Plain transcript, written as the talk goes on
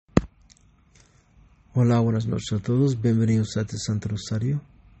Hola, buenas noches a todos, bienvenidos a este Santo Rosario.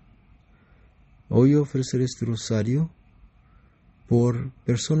 Hoy ofreceré este rosario por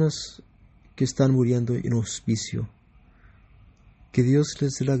personas que están muriendo en hospicio. Que Dios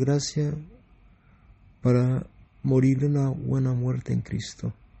les dé la gracia para morir una buena muerte en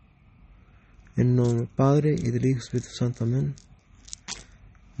Cristo. En nombre del Padre, y del Hijo y del Espíritu Santo. Amén.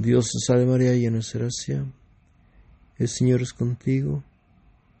 Dios te salve María, llena de gracia. El Señor es contigo.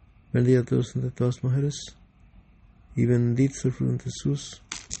 Bendita tú eres entre todas las mujeres, y bendito es el fruto de Jesús.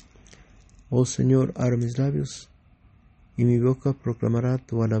 Oh Señor, abre mis labios, y mi boca proclamará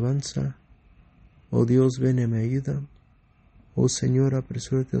tu alabanza. Oh Dios, ven y me ayuda. Oh Señor,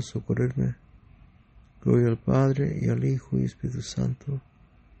 apresúrate a socorrerme. Gloria al Padre, y al Hijo, y al Espíritu Santo,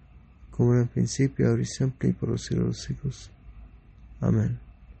 como en el principio, ahora y siempre, y por los siglos de los siglos. Amén.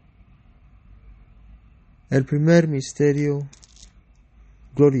 El primer misterio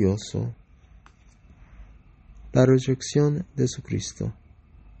glorioso, la resurrección de Jesucristo.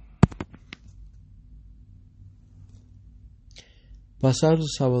 Pasado el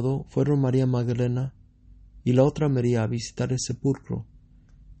sábado, fueron María Magdalena y la otra María a visitar el sepulcro.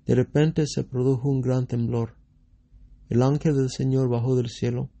 De repente se produjo un gran temblor. El ángel del Señor bajó del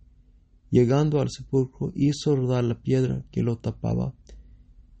cielo. Llegando al sepulcro, hizo rodar la piedra que lo tapaba,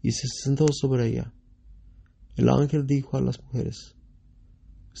 y se sentó sobre ella. El ángel dijo a las mujeres: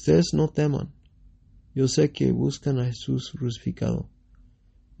 Ustedes no teman. Yo sé que buscan a Jesús crucificado.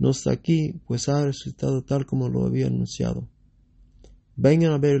 No está aquí, pues ha resucitado tal como lo había anunciado.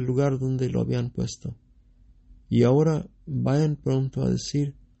 Vengan a ver el lugar donde lo habían puesto. Y ahora vayan pronto a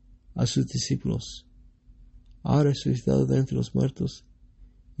decir a sus discípulos: ha resucitado de entre los muertos,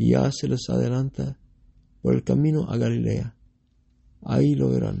 y ya se les adelanta por el camino a Galilea. Ahí lo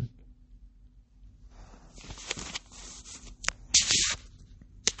verán.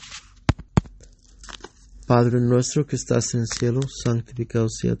 Padre nuestro que estás en el cielo, santificado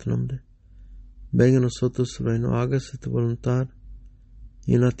sea tu nombre. Venga a nosotros tu reino, hágase tu voluntad,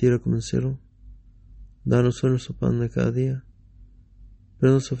 y en la tierra como en el cielo. Danos hoy nuestro pan de cada día.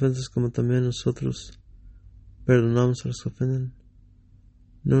 Perdona las ofensas como también nosotros perdonamos a los que ofenden.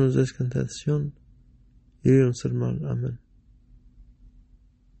 No nos des tentación, y líbranos del mal. Amén.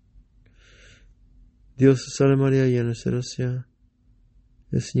 Dios te salve María, llena de gracia.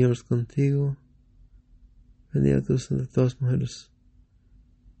 El Señor es contigo. Bendita tú entre todas las mujeres,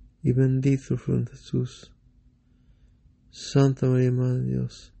 y bendito el fruto de Jesús. Santa María, Madre de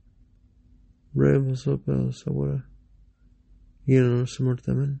Dios, ruega por nosotros pecadores ahora y en nuestra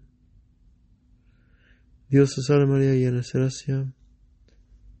muerte. Amén. Dios te salve María, llena de gracia.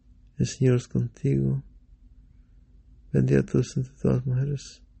 El Señor es contigo. Bendita tú entre todas las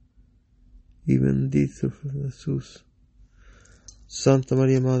mujeres, y bendito el fruto de Jesús. Santa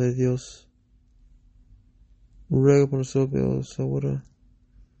María, Madre de Dios, ruega por nosotros pecadores ahora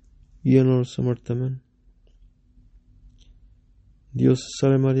y en nuestra muerte. Amén. Dios te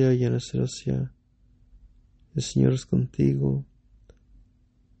salve María, llena de gracia. El Señor es contigo.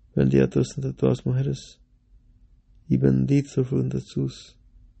 Bendita tú eres entre todas las mujeres, y bendito el fruto de Jesús.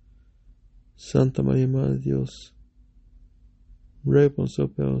 Santa María, Madre de Dios, ruega por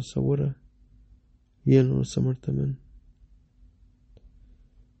nosotros pecadores ahora y en nuestra muerte. Amén.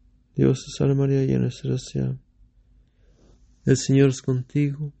 Dios te salve María, llena de gracia. El Señor es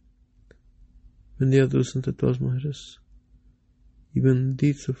contigo. Bendita tú eres entre todas las mujeres, y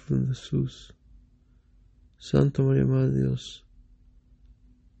bendito el fruto de Jesús. Santa María, Madre de Dios,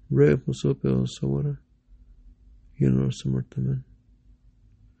 ruega por nosotros pecadores ahora y en nuestra muerte. Amén.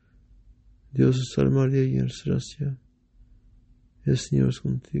 Dios te salve María, llena de gracia. El Señor es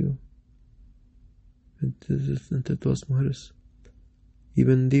contigo. Bendita eres entre todas las mujeres, y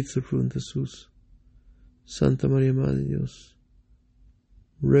bendito el fruto de Jesús. Santa María, Madre de Dios,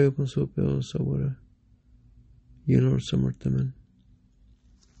 ruega por nosotros pecadores ahora y en nuestra muerte. Amén.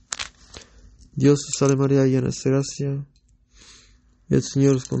 Dios te salve María, llena de gracia. El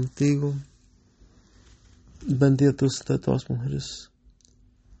Señor es contigo. Bendita tú entre todas las mujeres,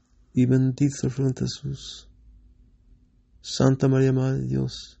 y bendito el fruto de Jesús. Santa María, Madre de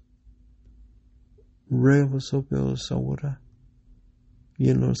Dios, ruega por nosotros pecadores ahora y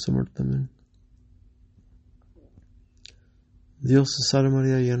en nuestra muerte. Amén. Dios te salve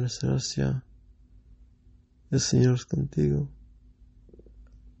María, llena de gracia. El Señor es contigo.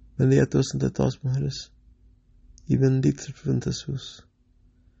 Bendita tú eres entre todas las mujeres, y bendito el fruto de Jesús.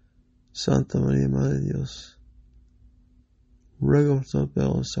 Santa María, Madre de Dios, ruega por nosotros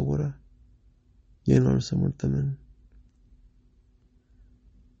pecadores ahora y en nuestra muerte. Amén.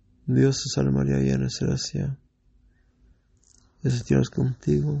 Dios te salve María, llena de gracia. El Señor es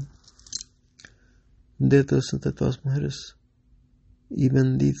contigo. bendita tú entre todas las mujeres, y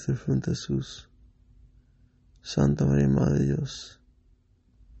bendito el fruto de Jesús. Santa María, Madre de Dios,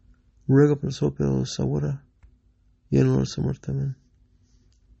 ruega por nosotros pecadores, ahora y en la hora de nuestra muerte. Amén.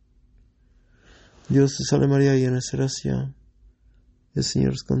 Dios te salve María, llena de gracia, el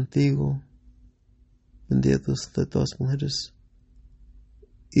Señor es contigo, bendita tú entre todas las mujeres,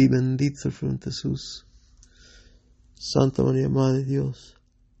 y bendito el fruto de Jesús. Santa María, Madre de Dios,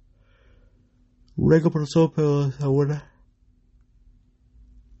 ruega por nosotros pecadores, ahora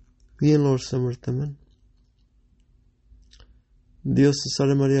y en la hora de nuestra muerte. Amén. Dios te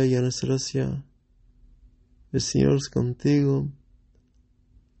salve María, llena de gracia, el Señor es contigo,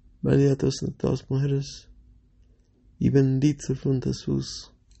 bendita tú entre todas las mujeres, y bendito el fruto de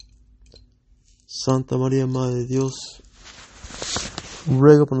Jesús. Santa María, Madre de Dios,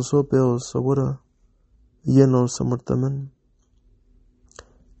 ruega por nosotros pecadores, ahora y en la hora de nuestra muerte. Amén.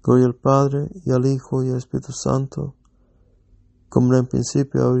 Gloria al Padre, y al Hijo, y al Espíritu Santo, como en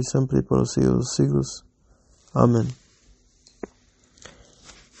principio, ahora y siempre, y por los siglos de los siglos. Amén.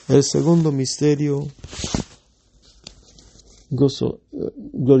 El segundo misterio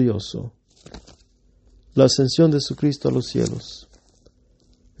glorioso, la ascensión de Jesucristo a los cielos.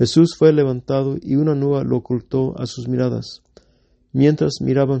 Jesús fue levantado y una nube lo ocultó a sus miradas. Mientras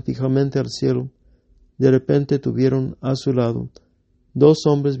miraban fijamente al cielo, de repente tuvieron a su lado 2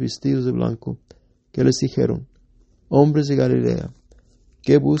 hombres vestidos de blanco, que les dijeron: hombres de Galilea,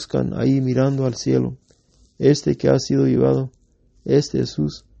 ¿qué buscan ahí mirando al cielo? Este que ha sido llevado, este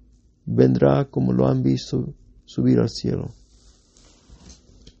Jesús, vendrá como lo han visto subir al cielo.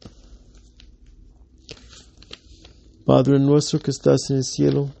 Padre nuestro que estás en el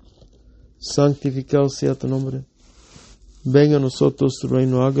cielo, santificado sea tu nombre. Venga a nosotros tu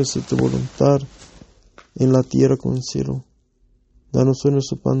reino, hágase tu voluntad en la tierra como en el cielo. Danos hoy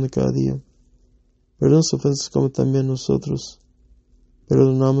nuestro pan de cada día. Perdona las ofensas como también nosotros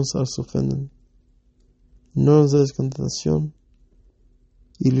perdonamos a los que ofenden. No nos des tentación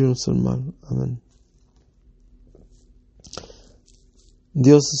y líbranos del mal. Amén.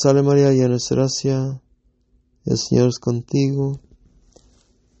 Dios te salve María, llena de gracia, el Señor es contigo.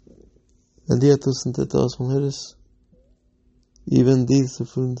 Bendita tú entre todas las mujeres, y bendito el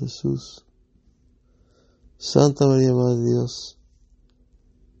fruto de Jesús. Santa María, Madre de Dios,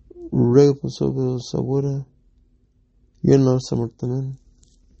 ruega por nosotros ahora y en la hora de nuestra muerte. Amén.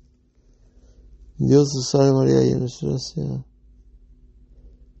 Dios te salve María, llena de gracia,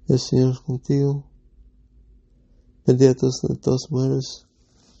 el Señor es contigo. Bendita tú entre todas las mujeres,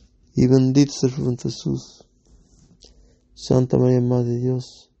 y bendito es el fruto de Jesús. Santa María, Madre de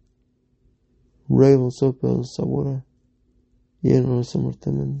Dios, ruega por nosotros ahora y en la hora de nuestra muerte.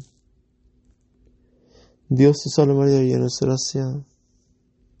 Amén. Dios te salve María, llena de gracia,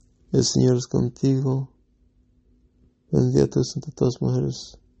 el Señor es contigo. Bendita tú entre todas las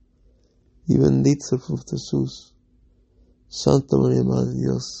mujeres, y bendito es el fruto de Jesús. Santa María, Madre de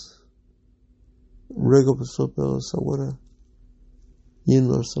Dios, ruega por nosotros ahora y en la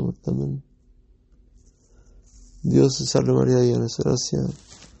hora de nuestra muerte. Amén. Dios te salve María, llena de gracia,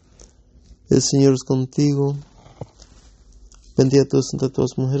 el Señor es contigo. Bendita tú entre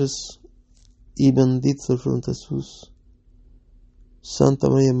todas las mujeres, y bendito es el fruto de Jesús. Santa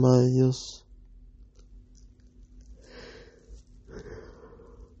María, Madre de Dios,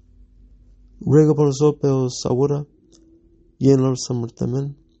 ruega por nosotros ahora y en la hora de nuestra muerte.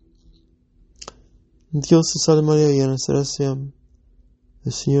 Amén. Dios te salve María, llena de gracia,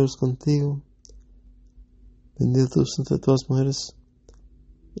 el Señor es contigo. Bendita tú entre todas las mujeres,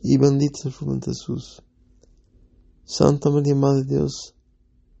 y bendito es el fruto de Jesús. Santa María, Madre de Dios,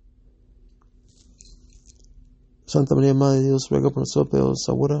 Santa María, Madre de Dios, ruega por nosotros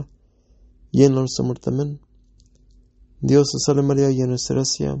ahora y en la hora de nuestra muerte. Amén. Dios te salve María, llena de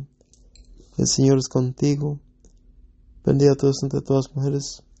gracia, el Señor es contigo. Bendita tú entre todas las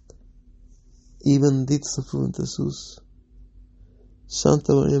mujeres, y bendito es el fruto de Jesús.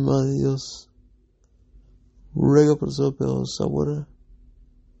 Santa María, Madre de Dios, ruega por nosotros ahora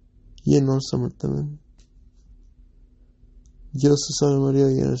y en la hora de nuestra muerte. Amén. Dios te salve María,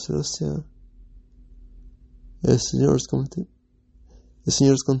 llena de gracia, el Señor es contigo.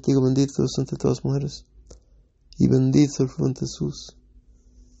 Bendita tú entre todas las mujeres, y bendito es el fruto de Jesús.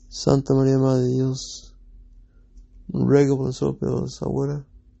 Santa María, Madre de Dios, ruega por nosotros ahora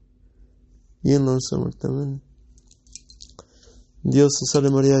y en la hora de nuestra muerte. Amén. Dios te salve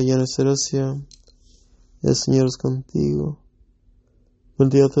María, llena de gracia, el Señor es contigo.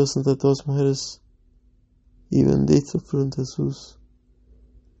 Bendita tú entre todas las mujeres, y bendito el fruto de Jesús.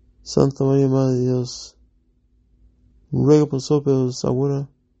 Santa María, Madre de Dios, ruega por nosotros ahora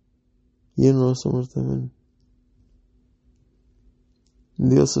y en nuestra muerte. Amén.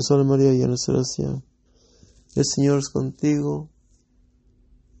 Dios te salve María, llena de gracia. El Señor es contigo.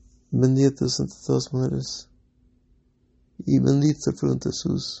 Bendita eres entre todas las mujeres, y bendito es el fruto de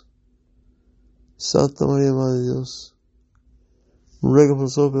Jesús. Santa María, Madre de Dios, ruega por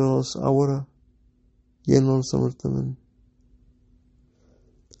nosotros ahora y en nuestra muerte. Amén.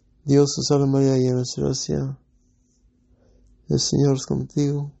 Dios te salve María, llena de gracia. El Señor es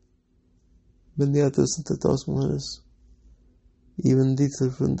contigo. Bendita eres entre todas las mujeres, y bendito es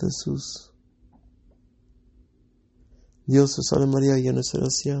el fruto de Jesús. Dios te salve María, llena de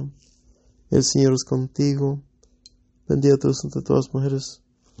gracia. El Señor es contigo. Bendita eres entre todas las mujeres,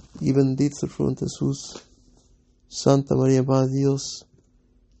 y bendito es el fruto de Jesús. Santa María, Madre de Dios,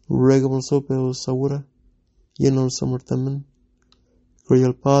 ruega por nosotros ahora y en nuestra muerte. Amén. Gloria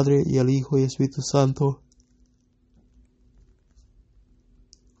al Padre, y al Hijo, y al Espíritu Santo,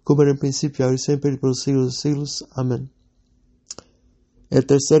 como en el principio, ahora y siempre, y por los siglos de los siglos. Amén. El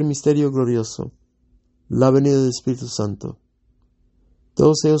tercer misterio glorioso, la venida del Espíritu Santo.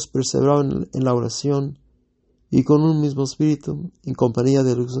 Todos ellos perseveraban en la oración, y con un mismo espíritu, en compañía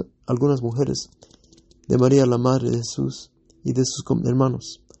de algunas mujeres, de María la Madre de Jesús, y de sus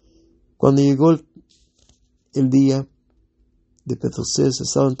hermanos. Cuando llegó el día de Pentecostés,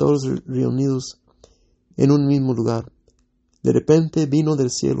 estaban todos reunidos en un mismo lugar. De repente vino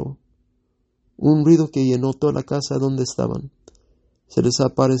del cielo un ruido que llenó toda la casa donde estaban. Se les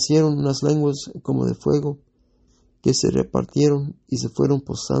aparecieron unas lenguas como de fuego, que se repartieron y se fueron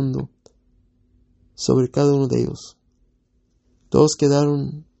posando sobre cada uno de ellos. Todos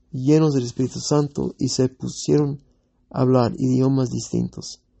quedaron llenos del Espíritu Santo y se pusieron a hablar idiomas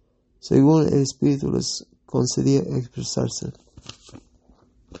distintos, según el Espíritu les concedía expresarse.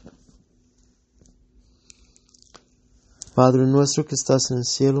 Padre nuestro que estás en el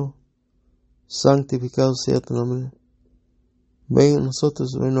cielo, santificado sea tu nombre. Venga a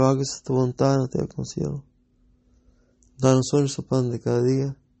nosotros tu reino, hágase tu voluntad en la tierra como en el cielo. Danos hoy nuestro pan de cada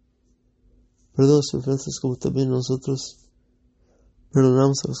día. Perdona nuestras ofensas como también nosotros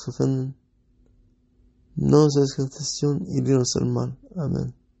perdonamos a los que ofenden. No nos des tentación y líbranos del mal.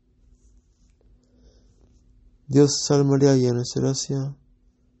 Amén. Dios te salve María, llena de gracia.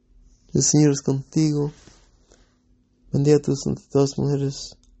 El Señor es contigo. Bendita tú eres entre todas las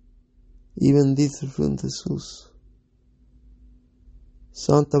mujeres, y bendito el fruto de Jesús.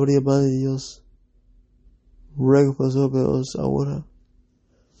 Santa María, Madre de Dios, ruega por nosotros ahora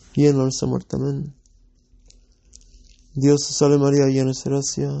y en nuestra muerte. Amén. Dios te salve María, llena de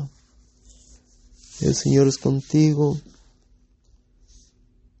gracia. El Señor es contigo.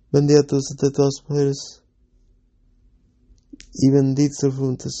 Bendita tú eres entre todas las mujeres, y bendito es el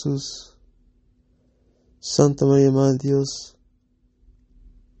fruto de Jesús. Santa María, Madre de Dios,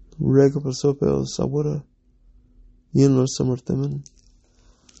 ruega por nosotros ahora y en nuestra muerte. Amén.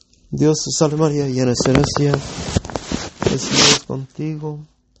 Dios te salve María, llena de gracia. El Señor es contigo.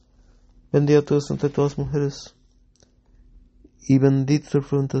 Bendita tú eres entre todas las mujeres, y bendito es el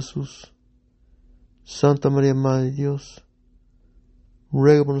fruto de Jesús. Santa María, Madre de Dios,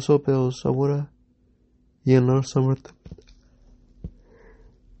 ruega por nosotros ahora y en nuestra muerte.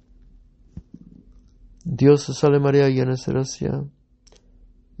 Dios te salve María, llena de gracia.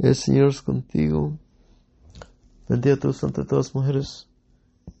 El Señor es contigo. Bendita tú eres entre todas las mujeres,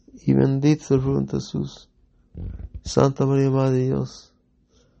 y bendito es el fruto de Jesús. Santa María, Madre de Dios,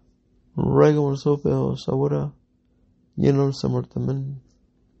 ruega por nosotros ahora y en nuestra muerte. Amén.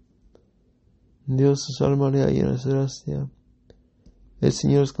 Dios te salve María, llena de gracia. El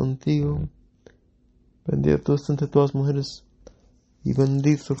Señor es contigo. Bendita tú eres entre todas las mujeres, y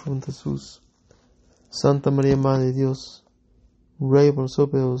bendito es el fruto de Jesús. Santa María, Madre de Dios, ruega por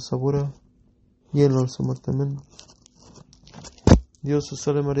nosotros ahora y en nuestra muerte. Amén. Dios te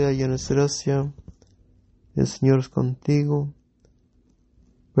salve María, llena de gracia. El Señor es contigo.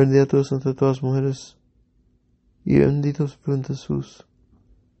 Bendita tú eres entre todas las mujeres, y bendito es el fruto de Jesús.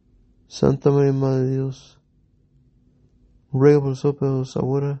 Santa María, Madre de Dios, ruega por nosotros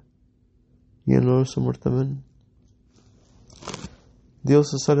ahora y en nuestra muerte. Amén.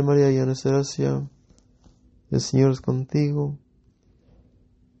 Dios te salve María, llena de gracia. El Señor es contigo.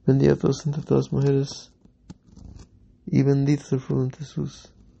 Bendita tú eres entre todas las mujeres, y bendito es el fruto de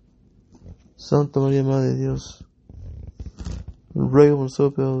Jesús. Santa María, Madre de Dios, ruega por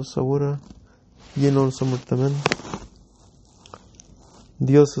nosotros ahora y en nuestra muerte. Amén.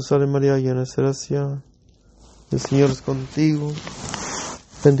 Dios te salve María, llena de gracia. El Señor es contigo.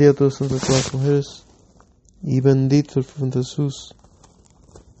 Bendita tú eres entre todas las mujeres, y bendito el fruto de Jesús.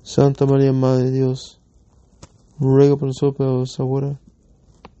 Santa María, Madre de Dios, ruega por nosotros ahora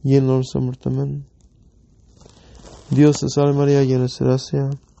y en nuestra muerte. Amén. Dios te salve María, llena de gracia,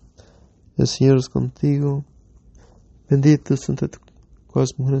 el Señor es contigo. Bendita es entre todas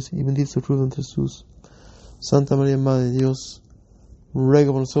las mujeres y bendito es el fruto de Jesús. Santa María, Madre de Dios,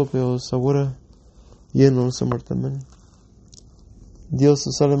 ruega por nosotros pecadores, ahora y en nuestra muerte. Amén. Dios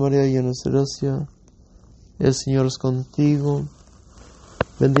te salve María, llena de gracia, el Señor es contigo.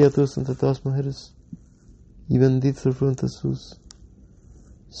 Bendita tú eres entre todas las mujeres y bendito es el fruto de Jesús.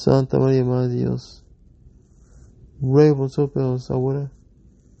 Santa María, Madre de Dios, ruega por nosotros pecadores, ahora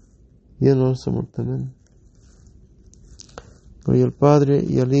y en nuestra muerte. Amén. Gloria al Padre,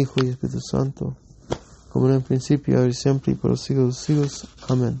 y al Hijo, y al Espíritu Santo, como en el principio, ahora y siempre, y por los siglos de los siglos.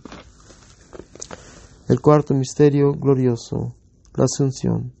 Amén. El cuarto misterio glorioso, la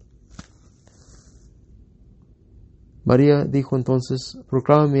Asunción. María dijo entonces: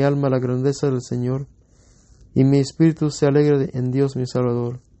 proclama mi alma la grandeza del Señor, y mi espíritu se alegra en Dios mi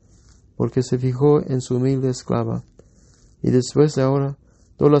Salvador, porque se fijó en su humilde esclava. Y después de ahora,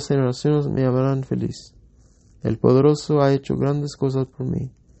 todas las generaciones me llamarán feliz. El poderoso ha hecho grandes cosas por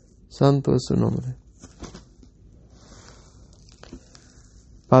mí. Santo es su nombre.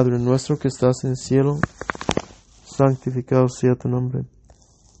 Padre nuestro que estás en el cielo, santificado sea tu nombre.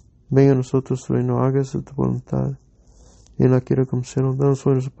 Venga a nosotros tu reino, hágase tu voluntad, y en la tierra como en el cielo. Danos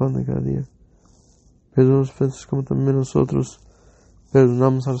hoy nuestro pan de cada día. Perdona nuestras ofensas como también nosotros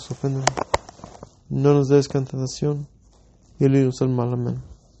perdonamos a los ofensores. No nos des tentación, y líbranos del mal. Amén.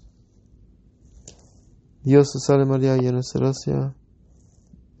 Dios te salve María, llena de gracia,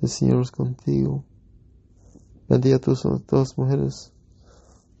 el Señor es contigo. Bendita tú sobre todas las mujeres,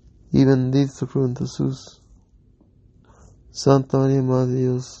 y bendito es el fruto de Jesús. Santa María, Madre de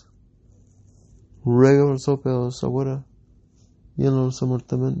Dios, ruega por nosotros pecadores, ahora y en nuestra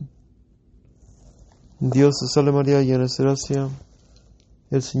muerte. Amén. Dios te salve María, llena de gracia,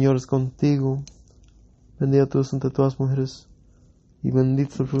 el Señor es contigo. Bendita tú eres entre todas las mujeres, y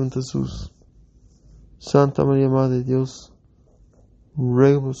bendito es el fruto de Jesús. Santa María, Madre de Dios,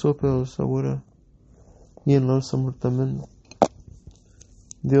 ruega por nosotros pecadores, ahora y en nuestra muerte. Amén.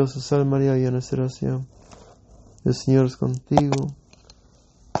 Dios te salve María, llena de gracia, el Señor es contigo.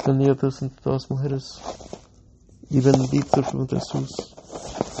 Bendita tú eres entre todas las mujeres, y bendito es el fruto de Jesús.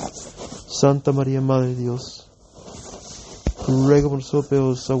 Santa María, Madre de Dios, ruega por nosotros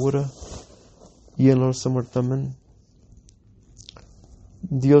pecadores, ahora y en nuestra muerte. Amén.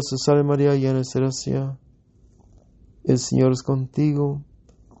 Dios te salve María, llena de gracia, el Señor es contigo.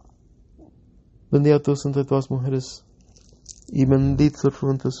 Bendita tú eres entre todas las mujeres, y bendito es el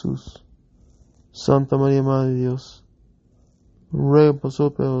fruto de Jesús. Santa María, Madre de Dios, ruega por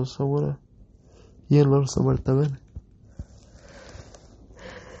nosotros pecadores, ahora y en nuestra muerte. Amén.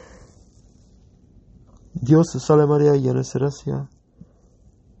 Dios te salve María, llena de gracia,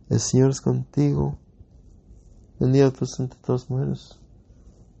 el Señor es contigo. Bendita tú eres entre todas las mujeres,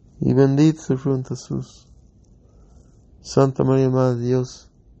 y bendito es el fruto de Jesús. Santa María, Madre de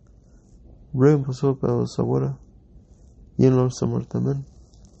Dios, ruega por nosotros pecadores, ahora y en nuestra muerte. Amén.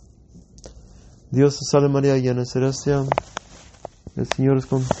 Dios te salve María, llena de gracia, el Señor es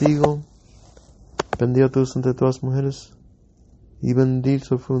contigo. Bendita tú eres entre todas las mujeres, y bendito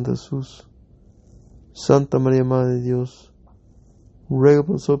es el fruto de Jesús. Santa María, Madre de Dios, ruega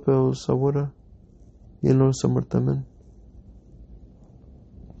por nosotros pecadores, ahora y en nuestra muerte. Amén.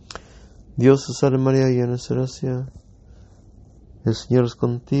 Dios te salve María, llena de gracia, el Señor es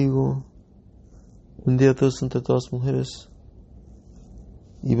contigo. Bendita tú eres entre todas las mujeres,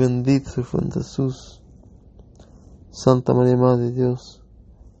 y bendito es el fruto de Jesús. Santa María, Madre de Dios,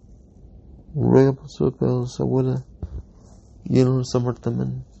 ruega por nosotros pecadores, ahora y en nuestra muerte.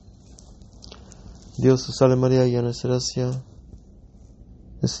 Amén. Dios te salve María, llena de gracia,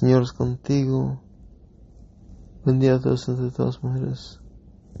 el Señor es contigo. Bendita tú eres entre todas las mujeres,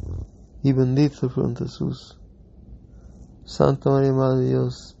 y bendito es el fruto de Jesús. Santa María, Madre de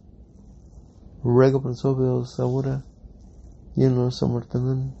Dios, ruega por nosotros pecadores, ahora y en nuestra muerte.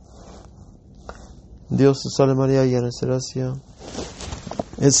 Amén. Dios te salve María, llena de gracia,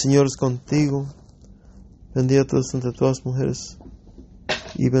 el Señor es contigo. Bendita tú eres entre todas las mujeres,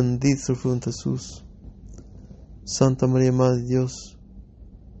 y bendito es el fruto de Jesús. Santa María, Madre de Dios,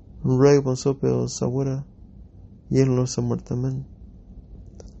 ruega por nosotros pecadores, ahora y en nuestra muerte. Amén.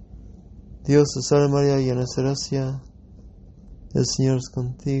 Dios te salve María, llena de gracia, el Señor es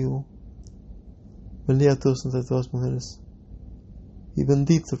contigo. Bendita tú eres entre todas las mujeres, y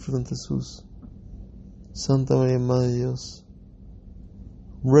bendito es el fruto de Jesús. Santa María, Madre de Dios,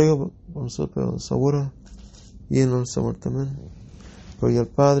 ruega por nosotros pecadores, ahora y en nuestra muerte. Amén. Gloria al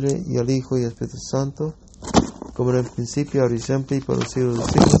Padre, y al Hijo, y al Espíritu Santo, como en el principio, ahora y siempre, y por los siglos de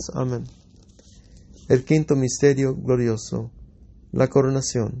los siglos. Amén. El quinto misterio glorioso, la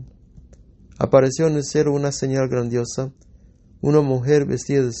coronación. Apareció en el cielo una señal grandiosa, una mujer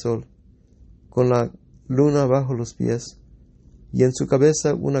vestida de sol, con la luna bajo los pies, y en su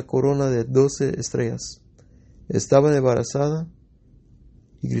cabeza una corona de 12 estrellas. Estaba embarazada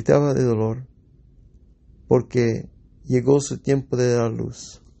y gritaba de dolor, porque llegó su tiempo de dar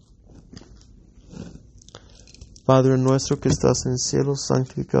luz. Padre nuestro que estás en el cielo,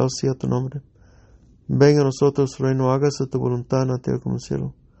 santificado sea tu nombre. Venga a nosotros tu reino, hágase tu voluntad en la tierra como en el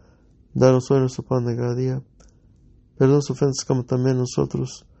cielo. Danos hoy nuestro pan de cada día. Perdona sus ofensas como también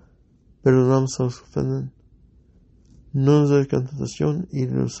nosotros perdonamos a los que ofenden. No nos dejes en tentación y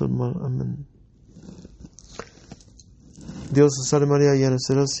líbranos del mal. Amén. Dios te salve María, llena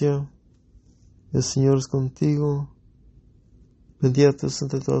de gracia, el Señor es contigo. Bendita tú eres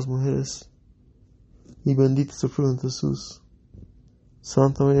entre todas las mujeres, y bendito es el fruto de Jesús.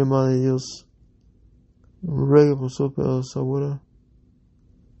 Santa María, Madre de Dios, ruega por nosotros pecadores ahora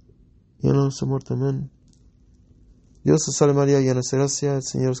y en la nuestra muerte. Amén. Dios te salve María, llena de gracia, el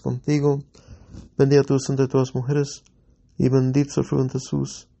Señor es contigo. Bendita tú eres entre todas las mujeres, y bendito es el fruto de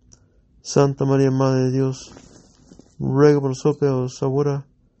Jesús. Santa María, Madre de Dios, ruega por nosotros pecadores ahora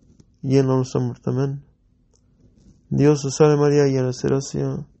y en la nuestra muerte. Amén. Dios te salve María, llena de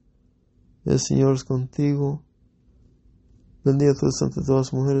gracia, el Señor es contigo. Bendita tú eres entre todas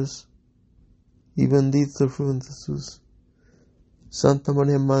las mujeres, y bendito es el fruto de Jesús. Santa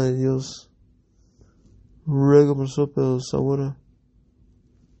María, Madre de Dios, ruega por nosotros pecadores ahora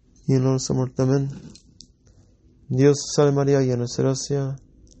y en la nuestra muerte. Amén. Dios te salve María, llena de gracia,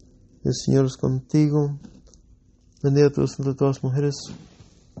 el Señor es contigo. Bendita tú eres entre todas las mujeres,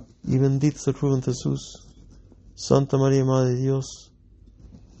 y bendito es el fruto de Jesús. Santa María, Madre de Dios,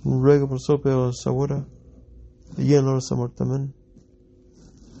 ruega por nosotros pecadores ahora y en la nuestra muerte. Amén.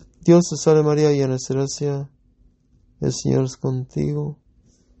 Dios te salve María, llena de gracia, el Señor es contigo.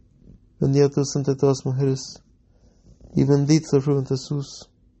 Bendita tú eres entre todas las mujeres, y bendito es el fruto de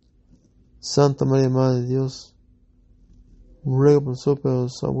Jesús. Santa María, Madre de Dios, ruega por nosotros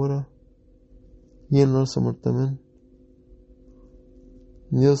pecadores ahora y en nuestra muerte. Amén.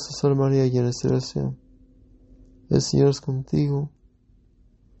 Dios te salve María, llena de gracia, el Señor es contigo.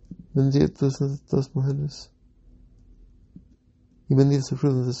 Bendita tú eres entre todas las mujeres, y bendito es el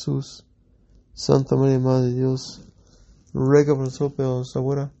fruto de Jesús. Santa María, Madre de Dios, ruega por nosotros pecadores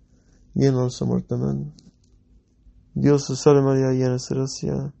ahora y en nuestra muerte. Amén. Dios te salve María, llena de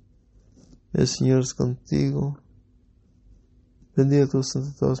gracia, el Señor es contigo. Bendita tú eres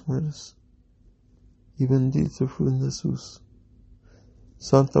entre todas las mujeres, y bendito es el fruto de Jesús.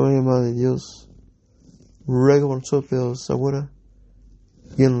 Santa María, Madre de Dios, ruega por nosotros pecadores ahora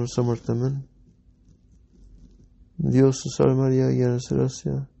y en nuestra muerte. Amén. Dios te salve María, llena de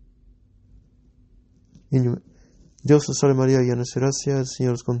gracia. Dios te salve María, llena de gracia, el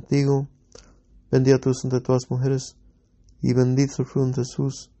Señor es contigo. Bendita tú eres entre todas las mujeres, y bendito es el fruto de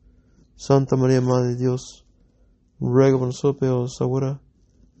Jesús. Santa María, Madre de Dios, ruega por nosotros pecadores ahora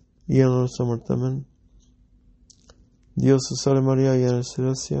y en nuestra muerte. Amén. Dios te salve María, llena de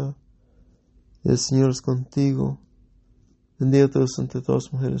gracia, el Señor es contigo. Bendita tú eres entre todas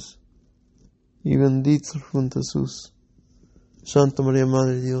las mujeres, y bendito es el fruto de Jesús. Santa María,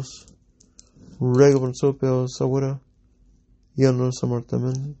 Madre de Dios, ruega por nosotros pecadores ahora y en nuestra muerte.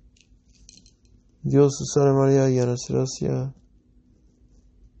 Amén. Dios te salve María, llena de gracia,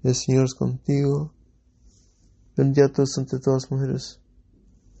 el Señor es contigo. Bendita tú eres entre todas las mujeres,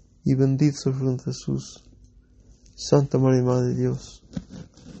 y bendito es el fruto de Jesús. Santa María, Madre de Dios,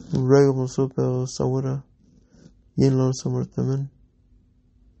 ruega por nosotros pecadores ahora y en nuestra muerte. Amén.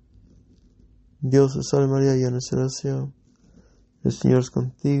 Dios te salve María, llena de gracia, el Señor es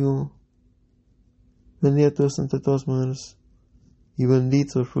contigo. Bendita tú eres entre todas las mujeres, y bendito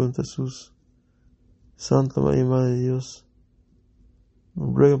es el fruto de Jesús. Santa María, Madre de Dios,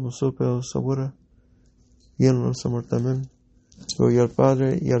 ruega por nosotros pecadores ahora y en nuestra muerte. Amén. Gloria al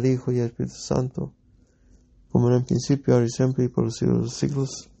Padre, y al Hijo, y al Espíritu Santo, como en el principio, ahora y siempre, y por los siglos de los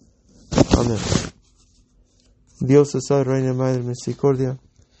siglos. Amén. Dios te salve, Reina y Madre de misericordia,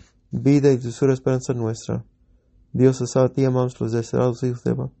 vida y dulzura esperanza nuestra. Dios te salve, a ti amamos los desterrados hijos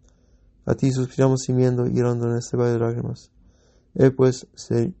de Eva. A ti suspiramos gimiendo y llorando en este valle de lágrimas. Pues,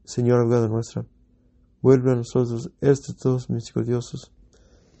 Señor, abogado nuestra, vuelve a nosotros estos dos misericordiosos,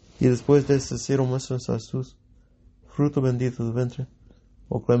 y después de este cielo muéstranos a Jesús, fruto bendito del vientre.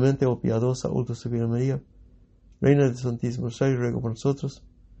 Oh clemente, oh piadosa, oh dulce Virgen María, Reina del Santísimo Rosario, ruega por nosotros,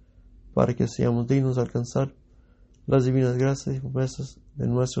 para que seamos dignos de alcanzar las divinas gracias y promesas de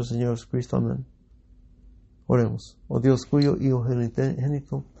nuestro Señor Jesucristo. Amén. Oremos. Oh Dios, cuyo Hijo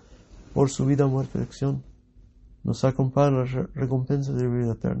genito, por su vida, muerte y elección, nos ha comprado la recompensa de la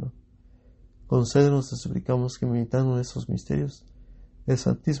vida eterna. Concédenos, te suplicamos, que meditando en estos misterios del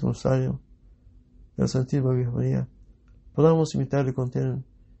Santísimo Rosario de la Santísima Virgen María, podamos imitar lo que contienen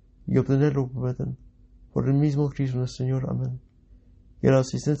y obtener lo que prometen. Por el mismo Cristo nuestro Señor. Amén. Que la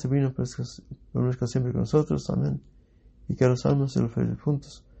asistencia divina permanezca siempre con nosotros. Amén. Y que las almas de los fieles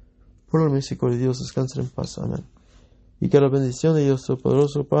difuntos, por la misericordia de Dios, descansen en paz. Amén. Y que la bendición de Dios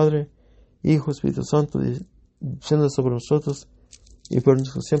Todopoderoso, Padre, Hijo, Espíritu Santo, descienda sobre nosotros y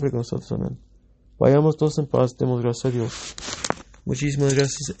permanezca siempre con nosotros. Amén. Vayamos todos en paz, demos gracias a Dios. Muchísimas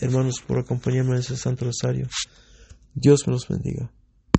gracias, hermanos, por acompañarme en este Santo Rosario. Dios me los bendiga.